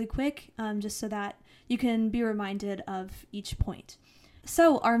both really quick, just so that you can be reminded of each point.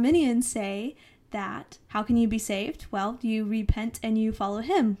 So Arminians say that, how can you be saved? Well, you repent and you follow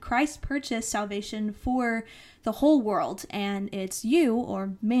him. Christ purchased salvation for the whole world, and it's you,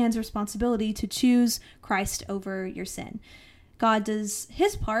 or man's, responsibility to choose Christ over your sin. God does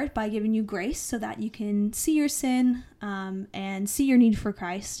his part by giving you grace so that you can see your sin and see your need for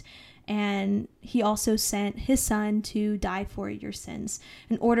Christ. And he also sent his son to die for your sins.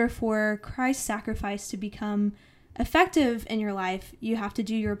 In order for Christ's sacrifice to become effective in your life, you have to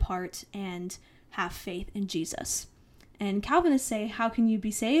do your part and have faith in Jesus. And Calvinists say, how can you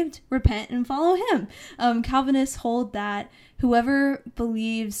be saved? Repent and follow him. Calvinists hold that whoever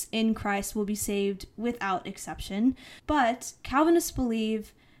believes in Christ will be saved without exception. But Calvinists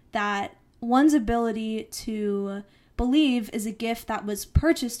believe that one's ability to believe is a gift that was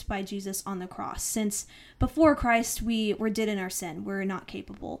purchased by Jesus on the cross, since before Christ we were dead in our sin. We're not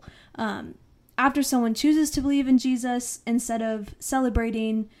capable. After someone chooses to believe in Jesus, instead of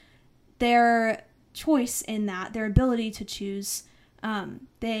celebrating their choice in that, their ability to choose,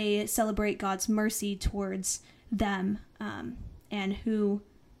 they celebrate God's mercy towards them and who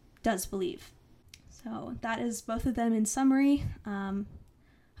does believe. So that is both of them in summary.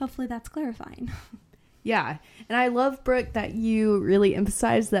 Hopefully that's clarifying. Yeah, and I love, Brooke, that you really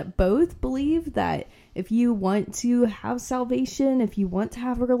emphasize that both believe that if you want to have salvation, if you want to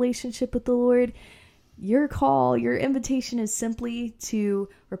have a relationship with the Lord, your call, your invitation is simply to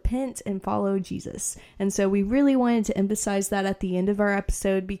repent and follow Jesus. And so we really wanted to emphasize that at the end of our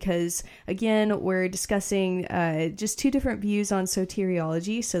episode because, again, we're discussing just 2 different views on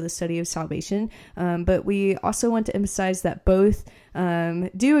soteriology, so the study of salvation. But we also want to emphasize that both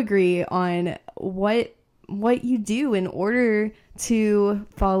do agree on what what you do in order to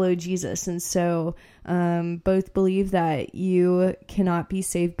follow Jesus. And so both believe that you cannot be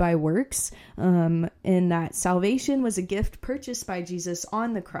saved by works, and that salvation was a gift purchased by Jesus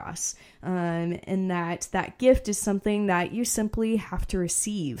on the cross, and that gift is something that you simply have to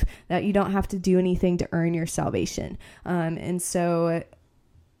receive, that you don't have to do anything to earn your salvation. And so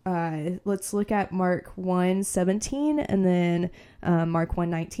let's look at Mark 1:17 and then Mark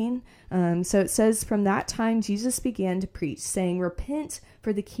 1:19. So it says, "From that time Jesus began to preach, saying, 'Repent,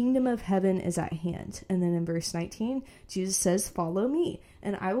 for the kingdom of heaven is at hand.'" And then in verse 19, Jesus says, "Follow me,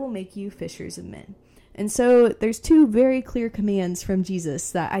 and I will make you fishers of men." And so there's two very clear commands from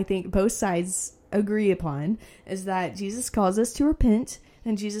Jesus that I think both sides agree upon, is that Jesus calls us to repent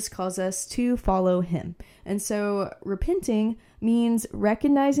and Jesus calls us to follow him. And so repenting means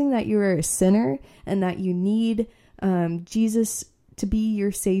recognizing that you are a sinner and that you need Jesus to be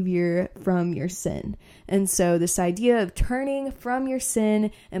your savior from your sin. And so this idea of turning from your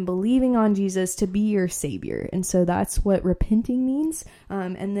sin and believing on Jesus to be your savior. And so that's what repenting means.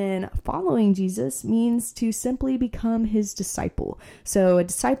 And then following Jesus means to simply become his disciple. So a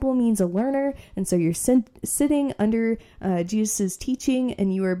disciple means a learner. And so you're sitting under Jesus's teaching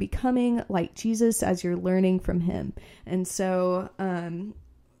and you are becoming like Jesus as you're learning from him. And so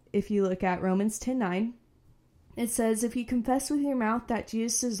if you look at Romans 10:9, it says, "If you confess with your mouth that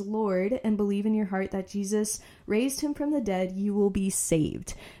Jesus is Lord and believe in your heart that Jesus raised him from the dead, you will be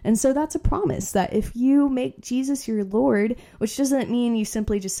saved." And so that's a promise that if you make Jesus your Lord, which doesn't mean you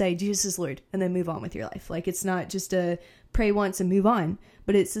simply just say Jesus is Lord and then move on with your life. Like, it's not just a pray once and move on,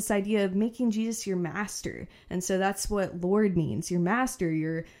 but it's this idea of making Jesus your master. And so that's what Lord means, your master,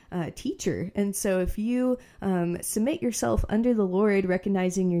 your teacher. And so if you submit yourself under the Lord,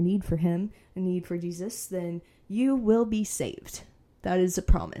 recognizing your need for him, a need for Jesus, then you will be saved. That is a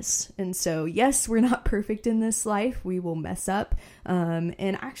promise. And so, yes, we're not perfect in this life. We will mess up. And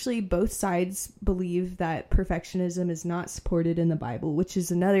actually, both sides believe that perfectionism is not supported in the Bible, which is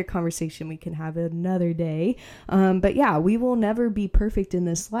another conversation we can have another day. But yeah, we will never be perfect in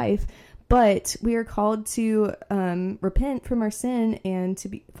this life. But we are called to repent from our sin and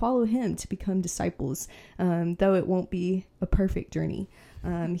to follow him, to become disciples. Though it won't be a perfect journey,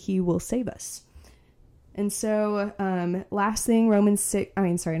 he will save us. And so, last thing, Luke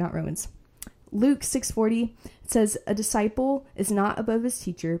 6:40, it says, "A disciple is not above his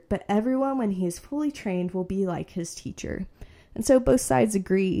teacher, but everyone, when he is fully trained, will be like his teacher." And so both sides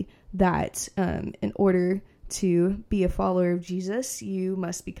agree that in order to be a follower of Jesus, you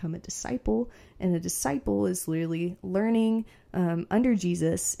must become a disciple. And a disciple is literally learning under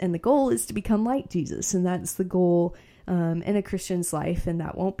Jesus. And the goal is to become like Jesus. And that's the goal in a Christian's life. And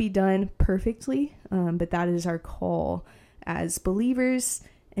that won't be done perfectly, but that is our call as believers.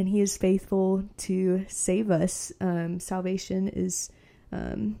 And he is faithful to save us. Salvation is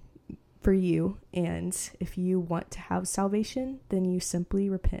for you. And if you want to have salvation, then you simply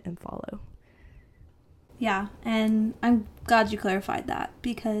repent and follow. Yeah, and I'm glad you clarified that,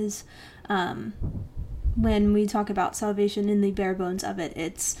 because when we talk about salvation in the bare bones of it,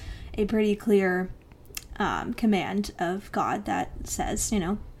 it's a pretty clear command of God that says,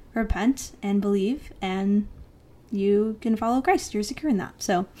 repent and believe, and you can follow Christ. You're secure in that.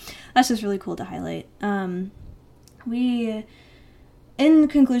 So that's just really cool to highlight. In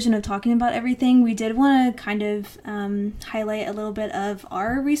conclusion of talking about everything, we did want to kind of highlight a little bit of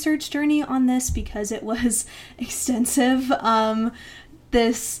our research journey on this, because it was extensive.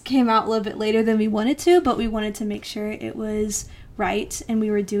 This came out a little bit later than we wanted to, but we wanted to make sure it was right, and we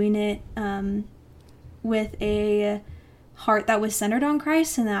were doing it with a heart that was centered on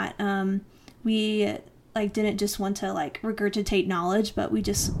Christ, and that we didn't just want to regurgitate knowledge, but we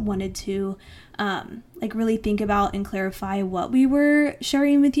just wanted to really think about and clarify what we were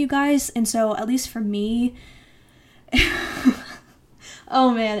sharing with you guys. And so, at least for me,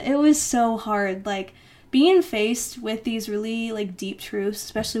 oh man, it was so hard. Being faced with these really deep truths,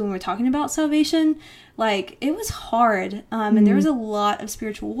 especially when we're talking about salvation, it was hard. And there was a lot of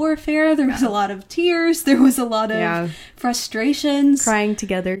spiritual warfare. There was a lot of tears. There was a lot of frustrations. Crying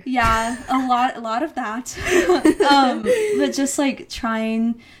together. Yeah, a lot of that. But just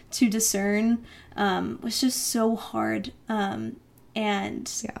trying to discern was just so hard. And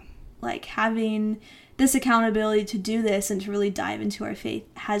having this accountability to do this and to really dive into our faith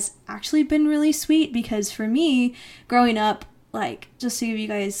has actually been really sweet, because for me, growing up, just to give you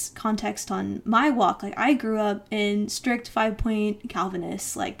guys context on my walk, I grew up in strict 5-point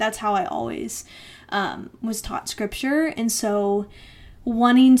Calvinist. That's how I always was taught scripture. And so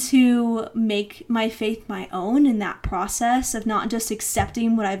wanting to make my faith my own in that process of not just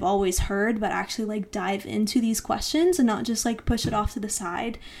accepting what I've always heard, but actually like dive into these questions and not just like push it off to the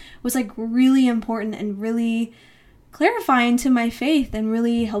side was like really important and really clarifying to my faith, and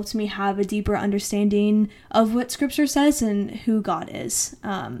really helped me have a deeper understanding of what scripture says and who God is.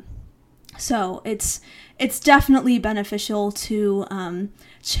 So it's definitely beneficial to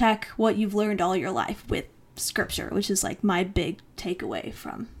check what you've learned all your life with scripture, which is like my big takeaway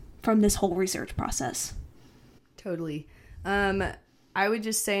from this whole research process. Totally. I would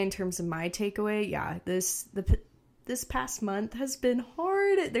just say in terms of my takeaway, yeah, this past month has been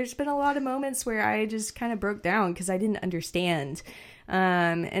hard. There's been a lot of moments where I just kind of broke down because I didn't understand.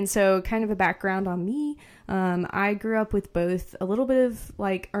 And so kind of a background on me. I grew up with both a little bit of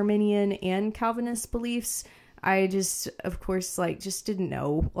like Arminian and Calvinist beliefs. I just, of course, like just didn't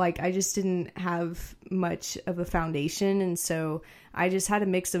know, like I just didn't have much of a foundation. And so I just had a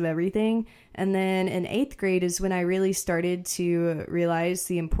mix of everything. And then in 8th grade is when I really started to realize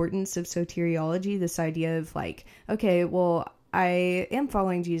the importance of soteriology, this idea of like, okay, well, I am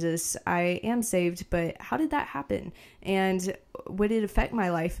following Jesus, I am saved, but how did that happen? And would it affect my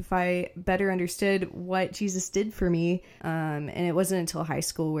life if I better understood what Jesus did for me? And it wasn't until high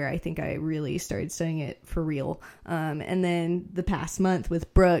school where I think I really started studying it for real. And then the past month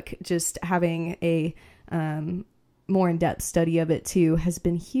with Brooke, just having a more in-depth study of it too has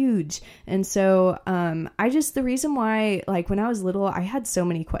been huge. And so the reason why, like when I was little, I had so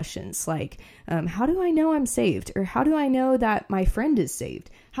many questions like, how do I know I'm saved? Or how do I know that my friend is saved?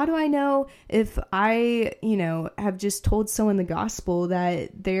 How do I know if I, have just told someone the gospel that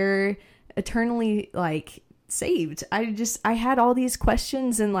they're eternally like saved? I had all these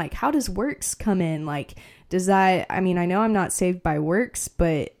questions, and like, how does works come in? Like, I know I'm not saved by works,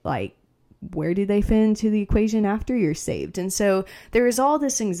 but like, where do they fit into the equation after you're saved? And so there was all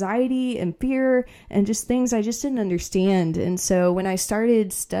this anxiety and fear and just things I just didn't understand. And so when I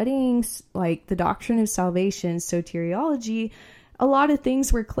started studying like the doctrine of salvation, soteriology, a lot of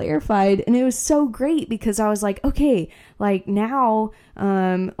things were clarified, and it was so great because I was like, okay, like now,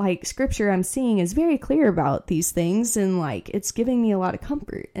 like scripture I'm seeing is very clear about these things, and like it's giving me a lot of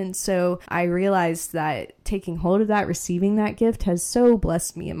comfort. And so I realized that taking hold of that, receiving that gift has so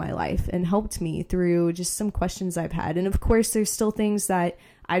blessed me in my life and helped me through just some questions I've had. And of course, there's still things that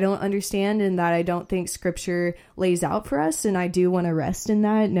I don't understand and that I don't think scripture lays out for us. And I do want to rest in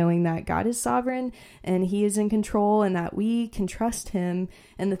that, knowing that God is sovereign and he is in control, and that we can trust him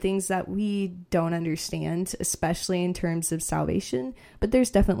in the things that we don't understand, especially in terms of salvation. But there's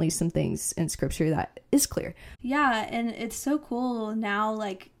definitely some things in scripture that is clear. Yeah. And it's so cool now,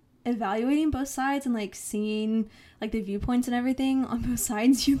 like evaluating both sides and like seeing like the viewpoints and everything on both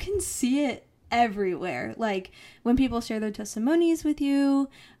sides. You can see it everywhere. Like when people share their testimonies with you,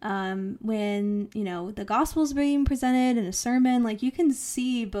 when the gospel's being presented in a sermon, like you can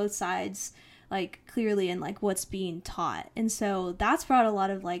see both sides like clearly in like what's being taught. And so that's brought a lot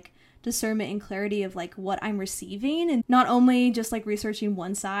of like discernment and clarity of like what I'm receiving, and not only just like researching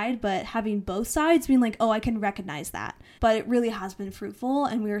one side, but having both sides being like, oh, I can recognize that. But it really has been fruitful,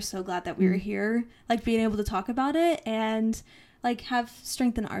 and we are so glad that we were here, like being able to talk about it and like have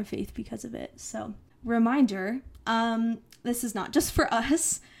strengthened our faith because of it. So reminder, this is not just for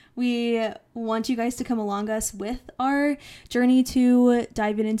us. We want you guys to come along us with our journey to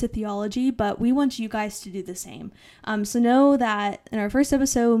diving into theology, but we want you guys to do the same. So know that in our first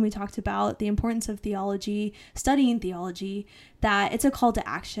episode, when we talked about the importance of theology, studying theology, that it's a call to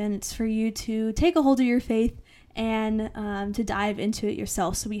action. It's for you to take a hold of your faith and to dive into it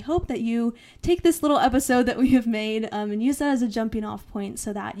yourself. So we hope that you take this little episode that we have made and use that as a jumping off point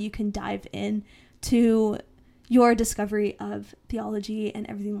so that you can dive in to your discovery of theology and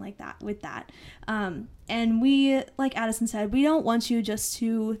everything like that with that. And we, like Addison said, we don't want you just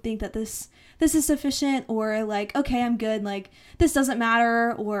to think that this is sufficient, or like, okay, I'm good, like this doesn't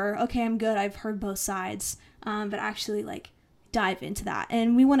matter, or okay, I'm good, I've heard both sides, but actually like dive into that.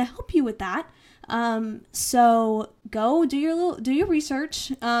 And we want to help you with that. So go do your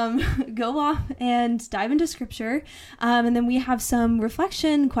research, go off and dive into scripture. And then we have some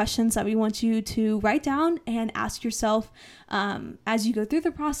reflection questions that we want you to write down and ask yourself, as you go through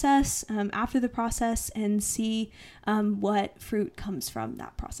the process, after the process, and see, what fruit comes from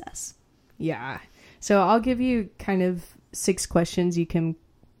that process. Yeah. So I'll give you kind of 6 questions you can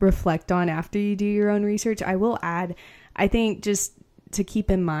reflect on after you do your own research. I will add, I think just to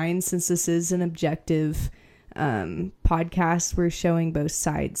keep in mind, since this is an objective podcast, we're showing both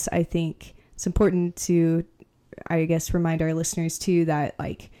sides. I think it's important to, I guess, remind our listeners too that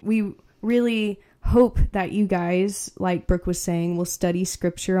like we really hope that you guys, like Brooke was saying, will study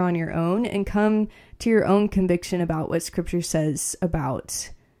scripture on your own and come to your own conviction about what scripture says about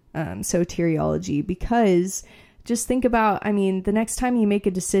soteriology. Because just think about, the next time you make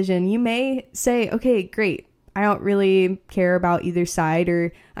a decision, you may say, okay, great, I don't really care about either side,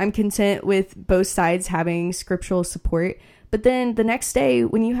 or I'm content with both sides having scriptural support. But then the next day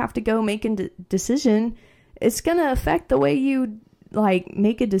when you have to go make a decision, it's going to affect the way you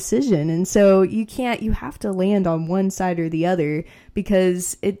make a decision. And so you have to land on one side or the other,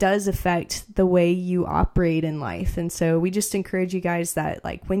 because it does affect the way you operate in life. And so we just encourage you guys that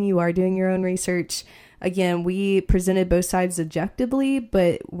when you are doing your own research, again, we presented both sides objectively,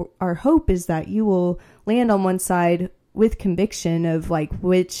 but our hope is that you will land on one side with conviction of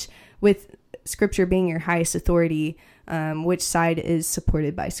with scripture being your highest authority, which side is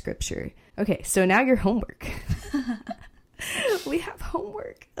supported by scripture. Okay, so now your homework. We have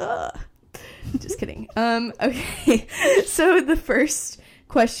homework. Ugh. Just kidding. Okay, so the first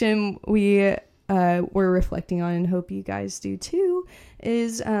question we were reflecting on, and hope you guys do too,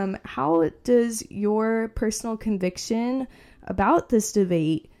 is how does your personal conviction about this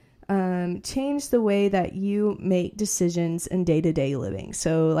debate change the way that you make decisions in day-to-day living?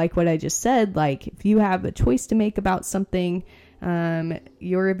 So like what I just said, if you have a choice to make about something,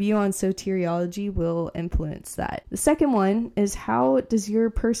 your view on soteriology will influence that. The second one is, how does your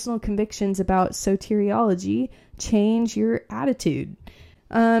personal convictions about soteriology change your attitude?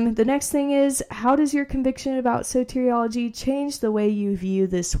 The next thing is, how does your conviction about soteriology change the way you view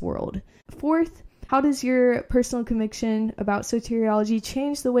this world? Fourth, how does your personal conviction about soteriology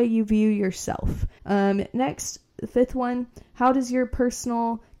change the way you view yourself? Next, the fifth one, how does your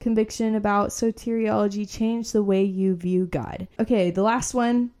personal conviction about soteriology change the way you view God? Okay, the last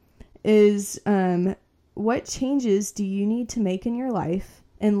one is, what changes do you need to make in your life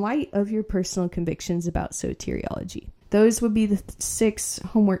in light of your personal convictions about soteriology? Those would be the 6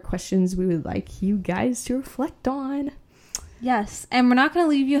 homework questions we would like you guys to reflect on. Yes, and we're not going to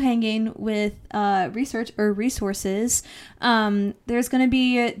leave you hanging with research or resources. There's going to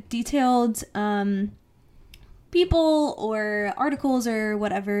be detailed people or articles or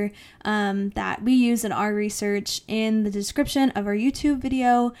whatever that we use in our research in the description of our YouTube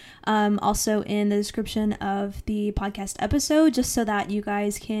video, also in the description of the podcast episode, just so that you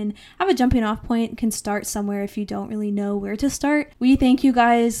guys can have a jumping off point, can start somewhere if you don't really know where to start. We thank you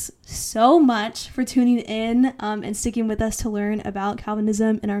guys so much for tuning in and sticking with us to learn about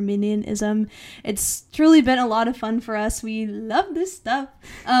Calvinism and Arminianism. It's truly been a lot of fun for us. We love this stuff.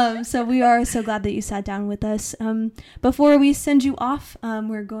 So we are so glad that you sat down with us. Before we send you off,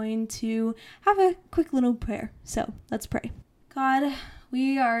 we're going to have a quick little prayer. So let's pray. God,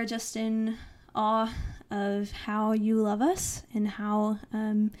 we are just in awe of how you love us and how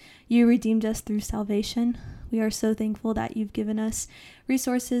you redeemed us through salvation. We are so thankful that you've given us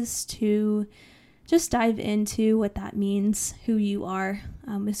resources to just dive into what that means, who you are,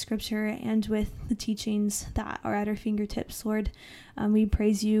 with scripture and with the teachings that are at our fingertips, Lord. We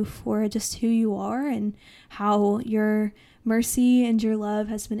praise you for just who you are and how your mercy and your love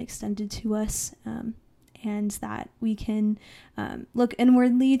has been extended to us, and that we can look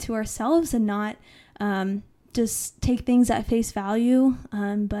inwardly to ourselves and not just take things at face value,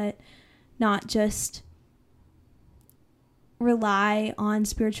 but not just rely on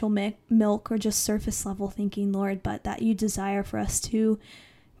spiritual milk or just surface level thinking, Lord, but that you desire for us to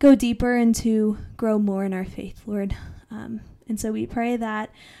go deeper and to grow more in our faith, Lord. And so we pray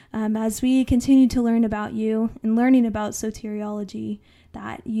that as we continue to learn about you and learning about soteriology,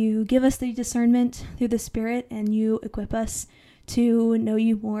 that you give us the discernment through the Spirit and you equip us to know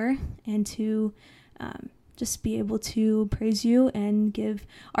you more and to just be able to praise you and give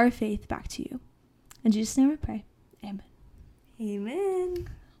our faith back to you. In Jesus' name we pray. Amen. Amen.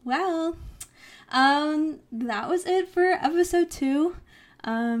 Well, that was it for episode 2.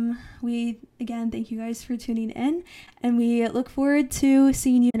 We again thank you guys for tuning in, and we look forward to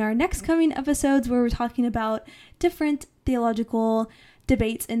seeing you in our next coming episodes, where we're talking about different theological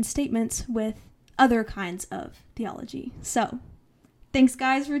debates and statements with other kinds of theology. So thanks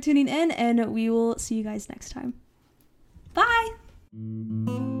guys for tuning in, and we will see you guys next time. Bye.